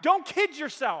heart. Don't kid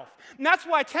yourself. And that's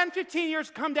why 10, 15 years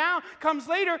comes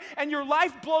later, and your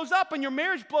life blows up, and your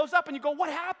marriage blows up, and you go, what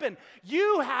happened?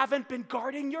 You haven't been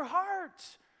guarding your heart.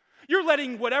 You're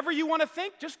letting whatever you want to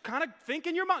think, just kind of think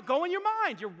in your mind, go in your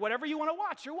mind. Whatever you want to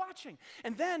watch, you're watching.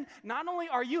 And then, not only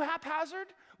are you haphazard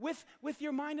with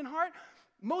your mind and heart,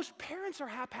 most parents are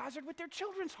haphazard with their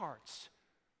children's hearts.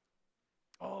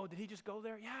 Oh, did he just go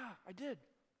there? Yeah, I did.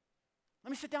 Let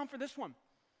me sit down for this one.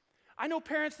 I know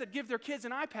parents that give their kids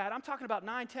an iPad. I'm talking about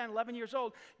 9, 10, 11 years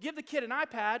old. Give the kid an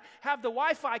iPad, have the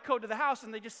Wi-Fi code to the house,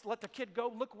 and they just let the kid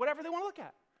go look whatever they want to look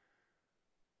at.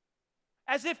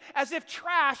 As if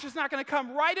trash is not going to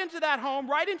come right into that home,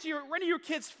 right into your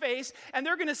kid's face, and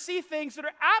they're going to see things that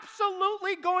are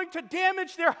absolutely going to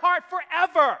damage their heart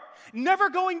forever, never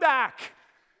going back.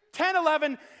 10,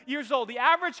 11 years old. The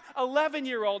average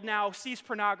 11-year-old now sees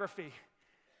pornography.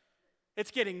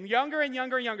 It's getting younger and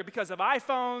younger and younger because of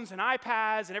iPhones and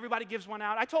iPads, and everybody gives one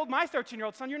out. I told my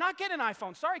 13-year-old son, you're not getting an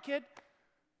iPhone. Sorry, kid.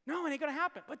 No, it ain't going to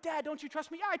happen. But Dad, don't you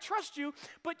trust me? Yeah, I trust you,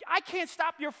 but I can't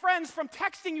stop your friends from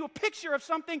texting you a picture of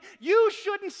something you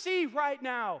shouldn't see right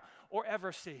now or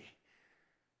ever see.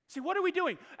 See, what are we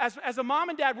doing? As a mom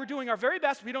and dad, we're doing our very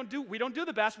best. We don't do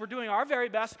the best. We're doing our very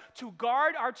best to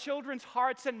guard our children's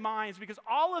hearts and minds because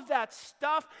all of that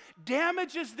stuff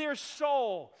damages their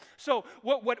soul. So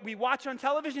what we watch on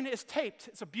television is taped.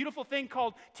 It's a beautiful thing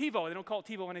called TiVo. They don't call it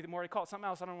TiVo anymore. They call it something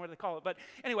else. I don't know what they call it. But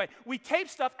anyway, we tape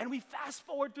stuff and we fast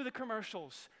forward through the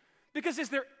commercials. Because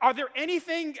are there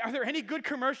any good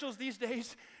commercials these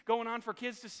days going on for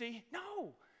kids to see?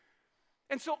 No.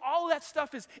 And so all of that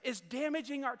stuff is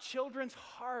damaging our children's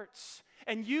hearts.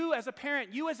 And you as a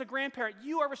parent, you as a grandparent,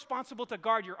 you are responsible to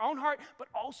guard your own heart, but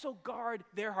also guard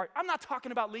their heart. I'm not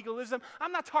talking about legalism.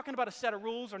 I'm not talking about a set of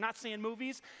rules or not seeing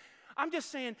movies. I'm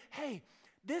just saying, hey,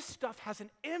 this stuff has an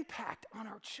impact on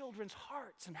our children's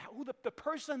hearts and who the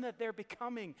person that they're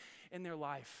becoming in their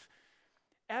life.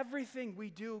 Everything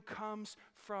we do comes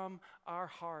from our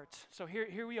heart. So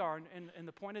here we are in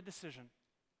the point of decision,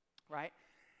 right?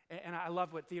 And I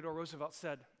love what Theodore Roosevelt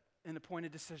said in the point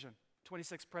of decision,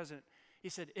 26th president. He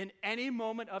said, in any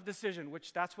moment of decision,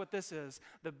 which that's what this is,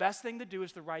 the best thing to do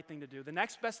is the right thing to do. The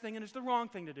next best thing is the wrong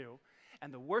thing to do.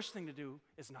 And the worst thing to do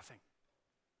is nothing.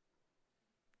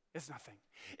 It's nothing.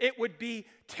 It would be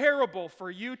terrible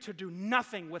for you to do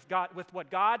nothing with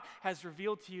what God has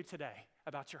revealed to you today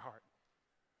about your heart.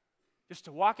 Just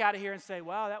to walk out of here and say,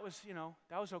 well, that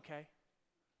was okay.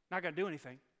 Not going to do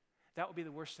anything. That would be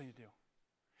the worst thing to do.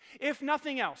 If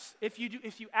nothing else, if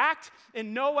you act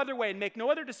in no other way and make no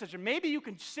other decision, maybe you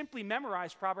can simply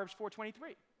memorize Proverbs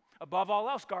 4:23. Above all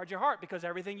else, guard your heart because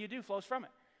everything you do flows from it.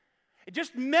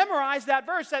 Just memorize that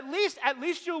verse. At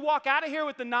least you'll walk out of here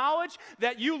with the knowledge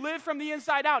that you live from the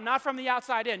inside out, not from the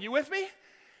outside in. You with me?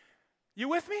 You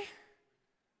with me?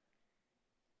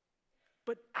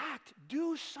 But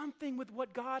do something with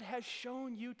what God has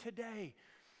shown you today.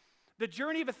 The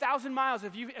journey of 1,000 miles,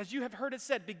 as you have heard it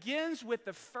said, begins with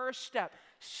the first step.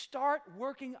 Start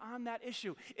working on that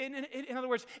issue. In other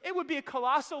words, it would be a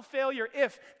colossal failure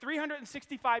if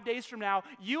 365 days from now,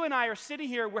 you and I are sitting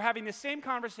here, we're having the same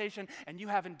conversation, and you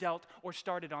haven't dealt or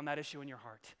started on that issue in your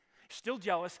heart. Still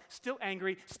jealous, still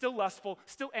angry, still lustful,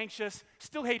 still anxious,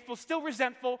 still hateful, still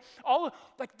resentful.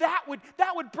 That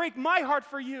would break my heart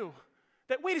for you.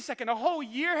 That, wait a second, a whole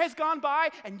year has gone by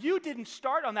and you didn't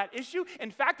start on that issue.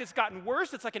 In fact, it's gotten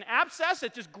worse. It's like an abscess.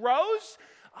 It just grows.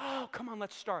 Oh, come on,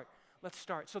 let's start. Let's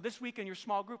start. So this week in your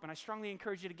small group, and I strongly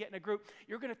encourage you to get in a group,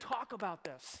 you're going to talk about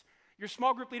this. Your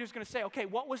small group leader is going to say, okay,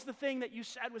 what was the thing that you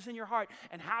said was in your heart,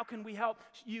 and how can we help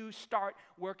you start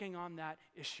working on that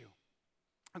issue?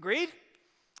 Agreed?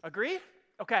 Agreed?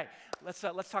 Okay, let's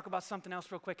talk about something else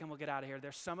real quick and we'll get out of here.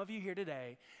 There's some of you here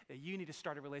today that you need to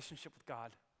start a relationship with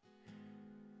God.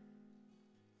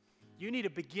 You need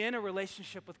to begin a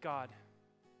relationship with God.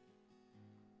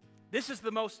 This is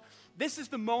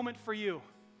the moment for you.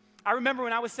 I remember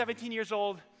when I was 17 years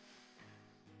old,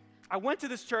 I went to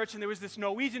this church and there was this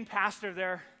Norwegian pastor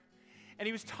there, and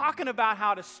he was talking about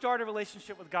how to start a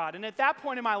relationship with God. And at that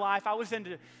point in my life, I was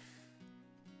into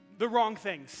the wrong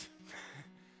things,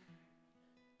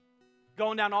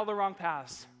 going down all the wrong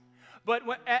paths. But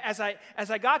as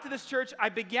I got to this church, I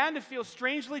began to feel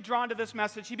strangely drawn to this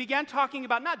message. He began talking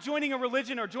about not joining a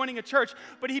religion or joining a church,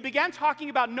 but he began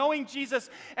talking about knowing Jesus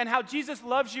and how Jesus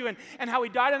loves you and how he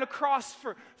died on a cross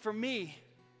for me.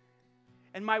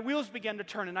 And my wheels began to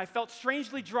turn, and I felt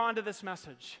strangely drawn to this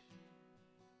message.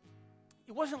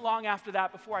 It wasn't long after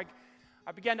that before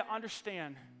I began to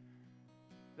understand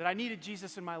that I needed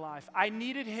Jesus in my life. I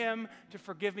needed him to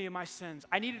forgive me of my sins.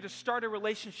 I needed to start a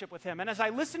relationship with him. And as I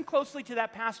listened closely to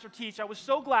that pastor teach, I was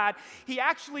so glad he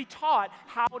actually taught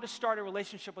how to start a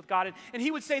relationship with God. And he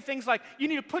would say things like, you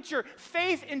need to put your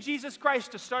faith in Jesus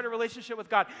Christ to start a relationship with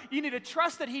God. You need to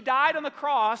trust that he died on the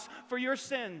cross for your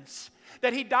sins,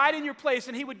 that he died in your place.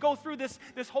 And he would go through this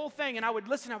whole thing, and I would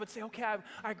listen. I would say, okay,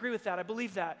 I agree with that. I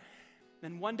believe that.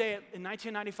 Then one day in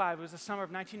 1995, it was the summer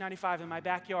of 1995, in my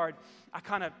backyard, I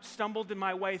kind of stumbled in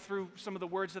my way through some of the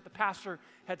words that the pastor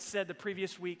had said the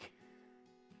previous week.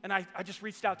 And I just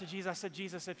reached out to Jesus. I said,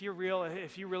 Jesus, if you're real,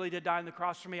 if you really did die on the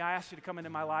cross for me, I ask you to come into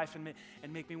my life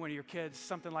and make me one of your kids,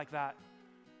 something like that.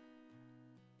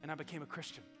 And I became a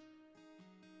Christian.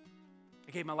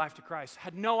 I gave my life to Christ.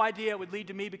 Had no idea it would lead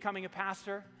to me becoming a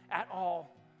pastor at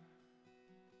all.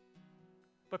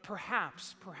 But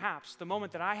perhaps the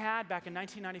moment that I had back in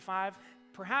 1995,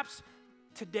 perhaps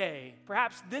today,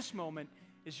 perhaps this moment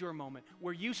is your moment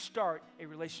where you start a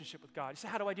relationship with God. You say,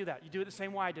 how do I do that? You do it the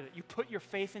same way I did it. You put your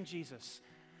faith in Jesus.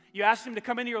 You ask him to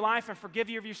come into your life and forgive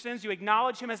you of your sins. You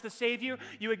acknowledge him as the Savior.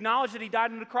 You acknowledge that he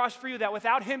died on the cross for you, that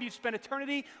without him, you'd spend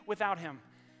eternity without him.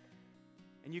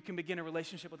 And you can begin a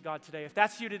relationship with God today. If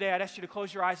that's you today, I'd ask you to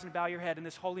close your eyes and bow your head in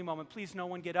this holy moment. Please, no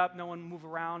one get up, no one move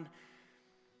around.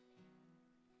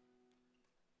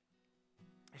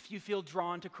 If you feel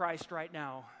drawn to Christ right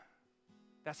now,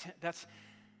 that's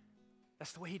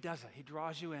the way he does it. He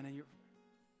draws you in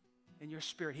your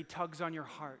spirit. He tugs on your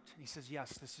heart. He says,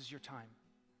 yes, this is your time.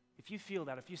 If you feel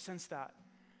that, if you sense that,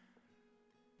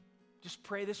 just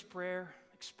pray this prayer,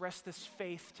 express this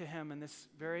faith to him in this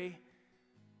very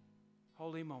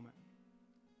holy moment.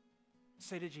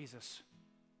 Say to Jesus,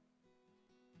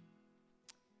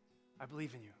 I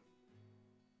believe in you.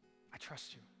 I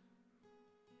trust you.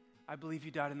 I believe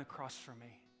you died on the cross for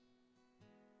me.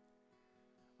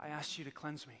 I ask you to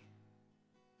cleanse me.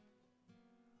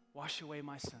 Wash away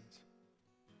my sins.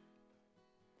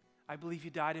 I believe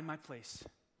you died in my place.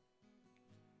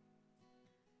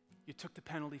 You took the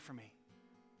penalty for me.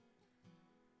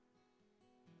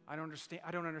 I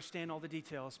don't understand all the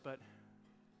details, but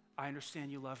I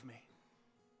understand you love me.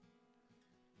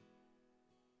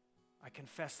 I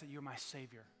confess that you're my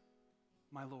Savior,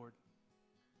 my Lord.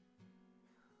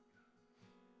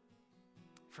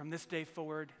 From this day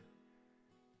forward,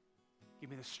 give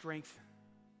me the strength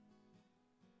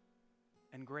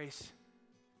and grace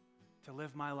to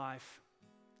live my life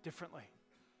differently,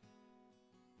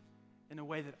 in a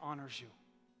way that honors you.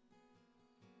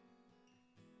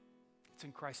 It's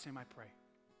in Christ's name I pray.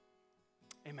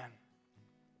 Amen.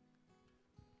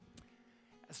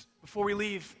 Before we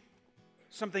leave,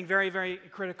 something very, very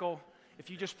critical. If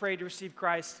you just prayed to receive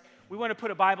Christ, we want to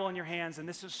put a Bible in your hands, and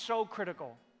this is so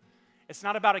critical. It's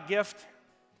not about a gift.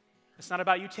 It's not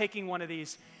about you taking one of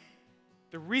these.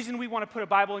 The reason we want to put a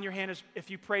Bible in your hand is if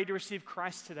you prayed to receive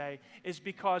Christ today is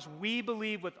because we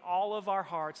believe with all of our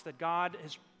hearts that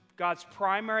God's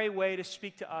primary way to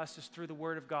speak to us is through the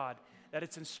Word of God, that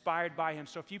it's inspired by him.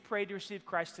 So if you prayed to receive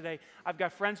Christ today, I've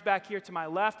got friends back here to my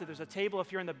left. There's a table.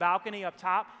 If you're in the balcony up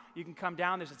top, you can come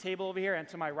down. There's a table over here, and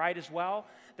to my right as well.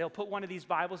 They'll put one of these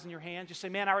Bibles in your hand. Just say,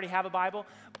 man, I already have a Bible.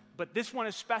 But this one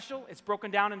is special. It's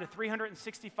broken down into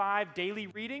 365 daily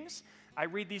readings. I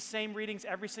read these same readings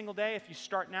every single day. If you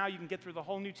start now, you can get through the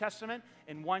whole New Testament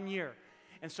in 1 year.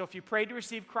 And so if you prayed to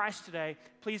receive Christ today,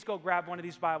 please go grab one of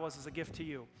these Bibles as a gift to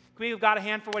you. Can we give God a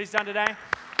hand for what he's done today?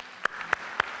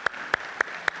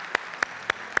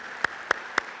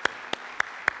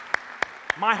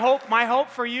 My hope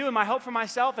for you and my hope for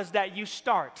myself is that you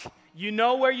start. You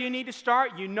know where you need to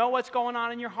start. You know what's going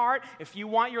on in your heart. If you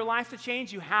want your life to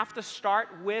change, you have to start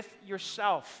with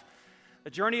yourself. The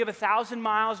journey of 1,000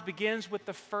 miles begins with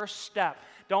the first step.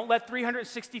 Don't let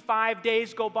 365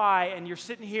 days go by and you're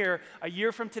sitting here a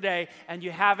year from today and you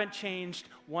haven't changed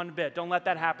one bit. Don't let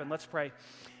that happen. Let's pray.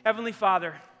 Heavenly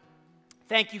Father,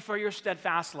 thank you for your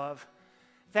steadfast love.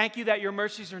 Thank you that your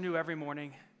mercies are new every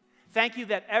morning. Thank you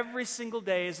that every single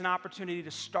day is an opportunity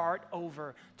to start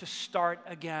over, to start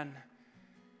again.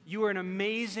 You are an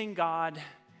amazing God.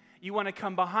 You want to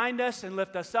come behind us and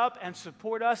lift us up and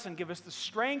support us and give us the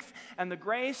strength and the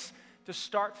grace to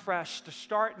start fresh, to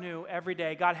start new every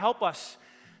day. God, help us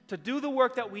to do the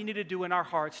work that we need to do in our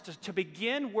hearts, to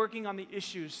begin working on the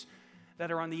issues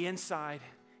that are on the inside,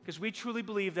 because we truly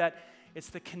believe that it's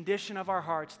the condition of our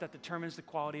hearts that determines the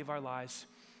quality of our lives.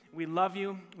 We love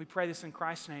you. We pray this in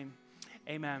Christ's name.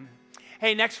 Amen.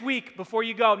 Hey, next week, before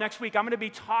you go, next week, I'm going to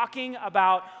be talking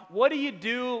about what do you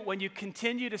do when you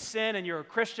continue to sin and you're a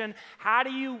Christian? How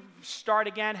do you start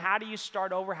again? How do you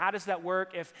start over? How does that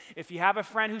work? If you have a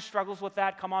friend who struggles with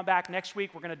that, come on back next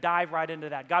week. We're going to dive right into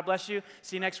that. God bless you.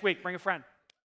 See you next week. Bring a friend.